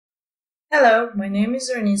Hello, my name is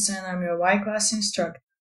Ernisa and I'm your Yclas instructor.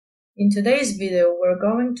 In today's video, we're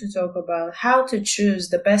going to talk about how to choose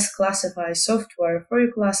the best classified software for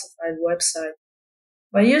your classified website.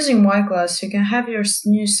 By using Yclas, you can have your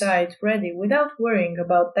new site ready without worrying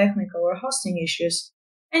about technical or hosting issues,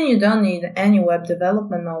 and you don't need any web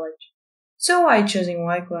development knowledge. So why choosing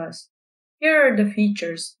Yclas? Here are the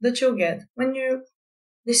features that you'll get when you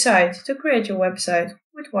decide to create your website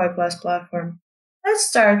with Yclas platform. Let's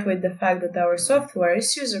start with the fact that our software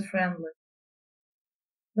is user-friendly.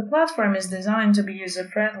 The platform is designed to be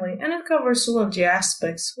user-friendly and it covers all of the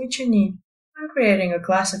aspects which you need when creating a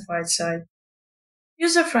classified site.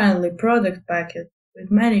 User-friendly product packet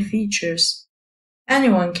with many features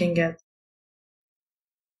anyone can get.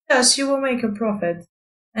 Thus, you will make a profit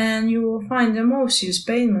and you will find the most used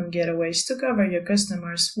payment gateways to cover your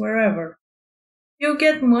customers wherever. You'll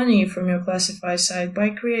get money from your classified site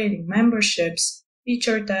by creating memberships,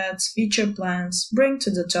 featured ads, feature plans, bring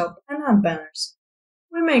to the top, and add banners.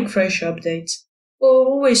 We make fresh updates. We'll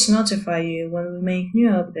always notify you when we make new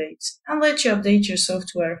updates and let you update your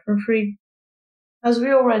software for free. As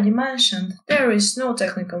we already mentioned, there is no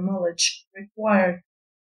technical knowledge required.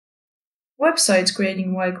 Websites created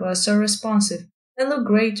in Yclas are responsive and look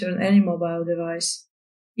great on any mobile device.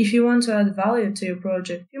 If you want to add value to your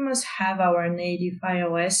project, you must have our native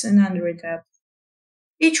iOS and Android apps.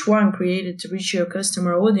 Each one created to reach your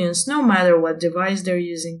customer audience no matter what device they're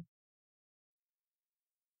using.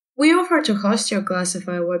 We offer to host your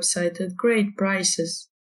classified website at great prices.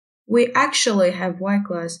 We actually have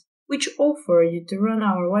Yclas, which offer you to run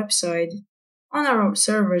our website on our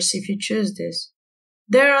servers if you choose this.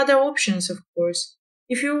 There are other options, of course.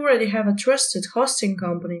 If you already have a trusted hosting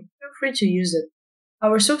company, feel free to use it.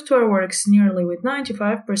 Our software works nearly with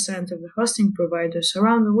 95% of the hosting providers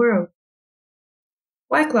around the world.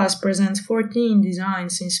 Yclas presents 14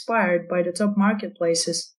 designs inspired by the top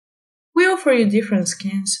marketplaces. We offer you different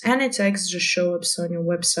skins, any text just show up on your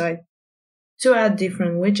website. To add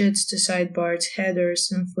different widgets to sidebars,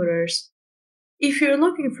 headers, and footers. If you're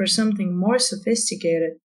looking for something more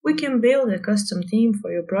sophisticated, we can build a custom theme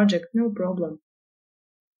for your project, no problem.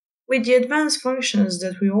 With the advanced functions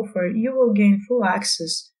that we offer, you will gain full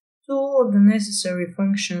access to all of the necessary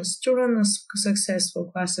functions to run a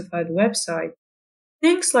successful classified website.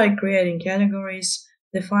 Things like creating categories,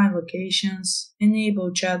 define locations,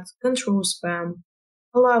 enable chat, control spam,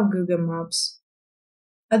 allow Google Maps.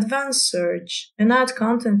 Advanced search and add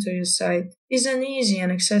content to your site is an easy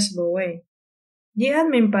and accessible way. The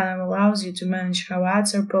admin panel allows you to manage how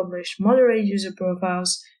ads are published, moderate user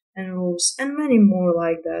profiles and rules, and many more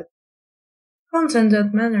like that. Content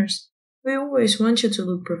that matters. We always want you to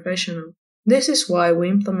look professional. This is why we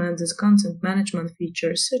implemented content management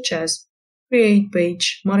features such as create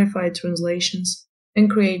page, modify translations, and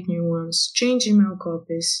create new ones, change email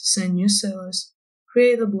copies, send newsletters,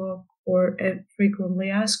 create a blog, or frequently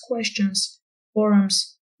asked questions,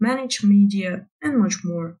 forums, manage media, and much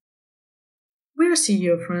more. We're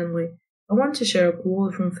CEO friendly. I want to share a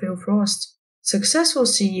quote from Phil Frost. Successful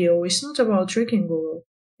CEO is not about tricking Google.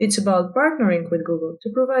 It's about partnering with Google to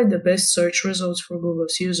provide the best search results for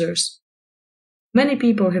Google's users. Many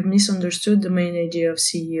people have misunderstood the main idea of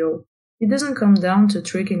CEO. It doesn't come down to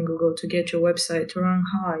tricking Google to get your website to rank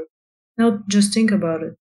high. Now just think about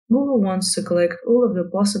it. Google wants to collect all of the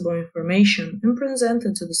possible information and present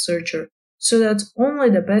it to the searcher so that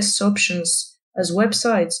only the best options as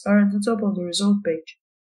websites are at the top of the result page.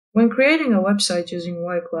 When creating a website using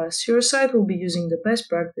Yclas, your site will be using the best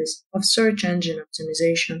practice of search engine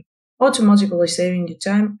optimization, automatically saving you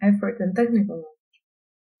time, effort, and technical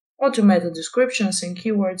knowledge. Automated descriptions and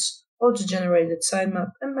keywords, auto-generated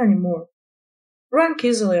sitemap, and many more. Rank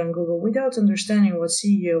easily on Google without understanding what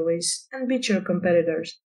CEO is and beat your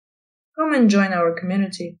competitors. Come and join our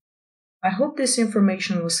community. I hope this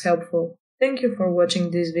information was helpful. Thank you for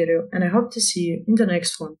watching this video and I hope to see you in the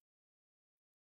next one.